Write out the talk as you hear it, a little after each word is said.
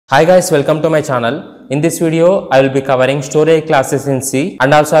Hi guys, welcome to my channel. In this video, I will be covering storage classes in C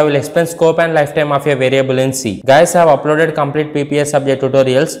and also I will explain scope and lifetime of a variable in C. Guys, I have uploaded complete PPS subject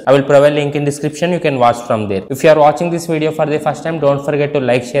tutorials. I will provide link in description. You can watch from there. If you are watching this video for the first time, don't forget to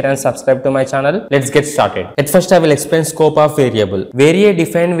like, share and subscribe to my channel. Let's get started. At first, I will explain scope of variable. A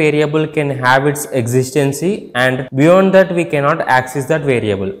defined variable can have its existency and beyond that we cannot access that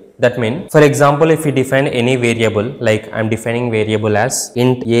variable. That means, for example, if we define any variable, like I am defining variable as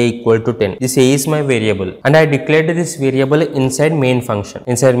int a equal to 10. This a is my variable and I declared this variable inside main function.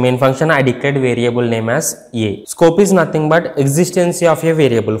 Inside main function, I declared variable name as a. Scope is nothing but existency of a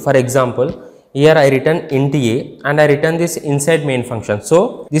variable. For example, here I return int a and I return this inside main function.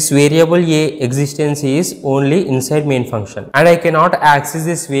 So this variable a existency is only inside main function and I cannot access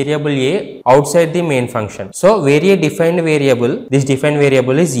this variable a outside the main function. So a defined variable, this defined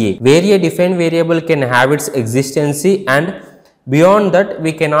variable is a. A defined variable can have its existency and beyond that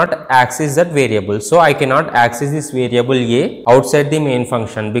we cannot access that variable. So I cannot access this variable a outside the main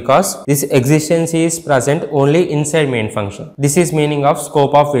function because this existency is present only inside main function. This is meaning of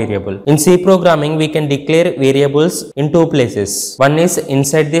scope of variable. In C programming, we can declare variables in two places. One is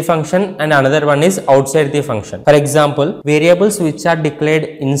inside the function and another one is outside the function. For example, variables which are declared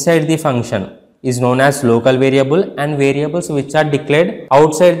inside the function is known as local variable and variables which are declared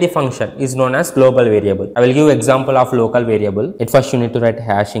outside the function is known as global variable. I will give example of local variable. At first you need to write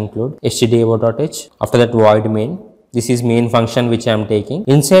hash include stdio.h. After that void main. This is main function which I am taking.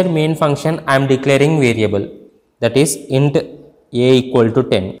 Inside main function I am declaring variable, that is int a equal to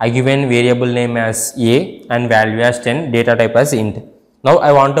 10. I given variable name as a and value as 10, data type as int. Now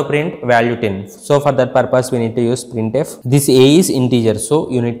I want to print value 10. So for that purpose we need to use printf. This a is integer, so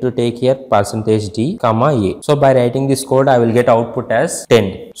you need to take here %d comma a. So by writing this code I will get output as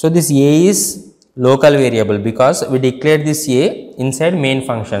 10. So this a is local variable because we declared this a inside main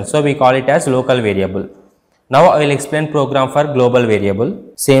function. So we call it as local variable. Now I will explain program for global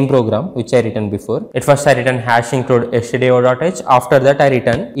variable. Same program which I written before. At first I written hash include stdio.h. After that I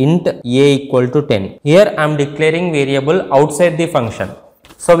written int a equal to 10. Here I am declaring variable outside the function.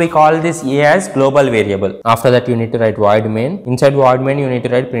 So we call this a as global variable. After that you need to write void main. Inside void main you need to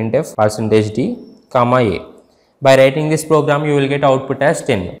write printf %d comma a. By writing this program, you will get output as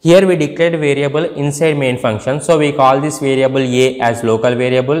 10. Here we declared variable inside main function. So we call this variable a as local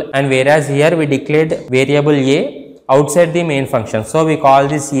variable, and whereas here we declared variable a outside the main function. So we call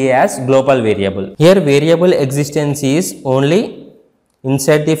this a as global variable. Here variable existence is only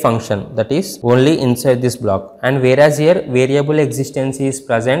inside the function, that is only inside this block, and whereas here variable existence is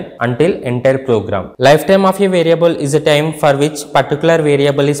present until entire program. Lifetime of a variable is a time for which particular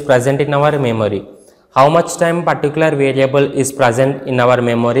variable is present in our memory. How much time particular variable is present in our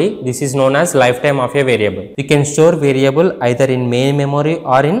memory, this is known as lifetime of a variable. We can store variable either in main memory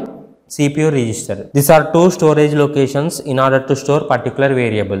or in CPU register. These are two storage locations in order to store particular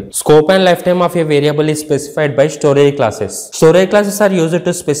variable. Scope and lifetime of a variable is specified by storage classes. Storage classes are used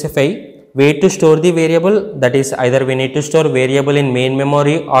to specify where to store the variable, that is either we need to store variable in main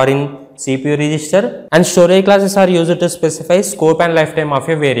memory or in CPU register, and storage classes are used to specify scope and lifetime of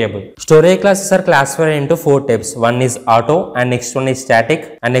a variable. Storage classes are classified into four types. One is auto and next one is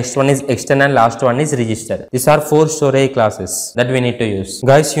static and next one is extern and last one is register. These are four storage classes that we need to use.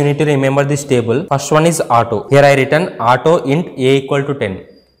 Guys, you need to remember this table. First one is auto. Here I written auto int a equal to 10.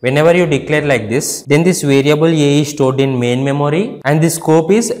 Whenever you declare like this, then this variable a is stored in main memory and the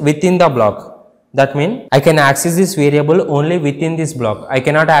scope is within the block. That means I can access this variable only within this block. I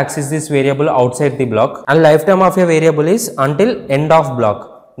cannot access this variable outside the block, and lifetime of a variable is until end of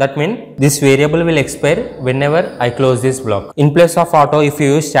block. That means this variable will expire whenever I close this block. In place of auto, if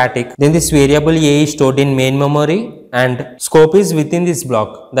you use static, then this variable a is stored in main memory and scope is within this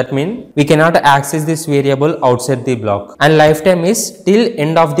block. That means we cannot access this variable outside the block, and lifetime is till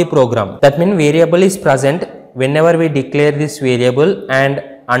end of the program. That means variable is present whenever we declare this variable and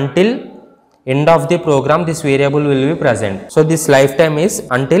until end of the program this variable will be present. So this lifetime is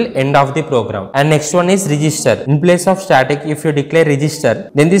until end of the program. And next one is register. In place of static, if you declare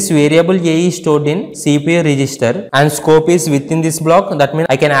register, then this variable a is stored in CPU register and scope is within this block. That means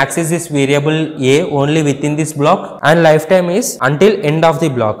I can access this variable a only within this block, and lifetime is until end of the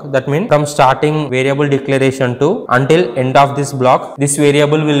block. That means from starting variable declaration to until end of this block, this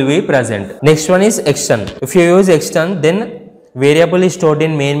variable will be present. Next one is extern. If you use extern, then variable is stored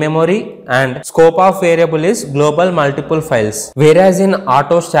in main memory and scope of variable is global multiple files. Whereas in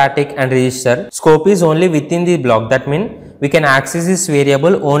auto, static and register, scope is only within the block. That means we can access this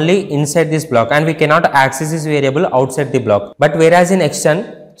variable only inside this block and we cannot access this variable outside the block. But whereas in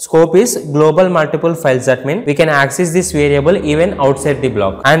extern, Scope is global multiple files. That means we can access this variable even outside the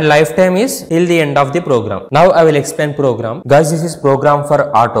block. And lifetime is till the end of the program. Now I will explain program. Guys, this is program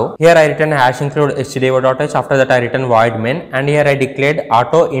for auto. Here I written hash include stdio.h. After that I written void main, and here I declared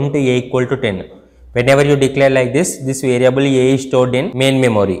auto int a equal to 10. Whenever you declare like this variable a is stored in main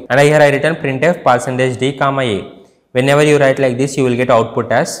memory. And here I written printf %d comma a. Whenever you write like this, you will get output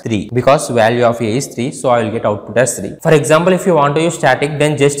as 3 because value of a is 3, so I will get output as 3. For example, if you want to use static,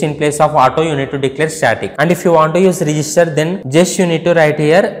 then just in place of auto you need to declare static, and if you want to use register, then just you need to write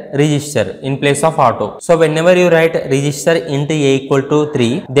here register in place of auto. So whenever you write register int a equal to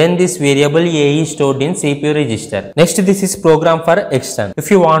 3, then this variable a is stored in CPU register. Next, this is program for extern. If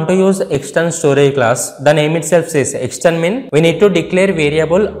you want to use extern storage class, the name itself says extern mean we need to declare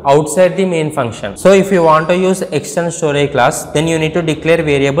variable outside the main function. So if you want to use extern storage class, then you need to declare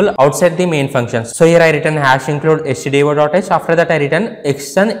variable outside the main function. So here I written hash include stdio.h. After that I written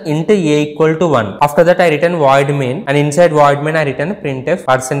extern int a equal to 1. After that I written void main, and inside void main I written printf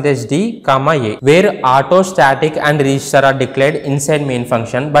 %d comma a, where auto, static and register are declared inside main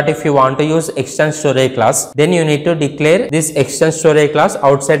function. But if you want to use extern storage class, then you need to declare this extern storage class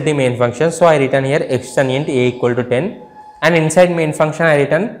outside the main function. So I written here extern int a equal to 10, and inside main function I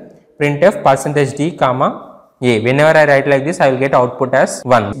written printf %d comma a. Whenever I write like this, I will get output as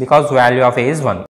 1 because value of a is 1.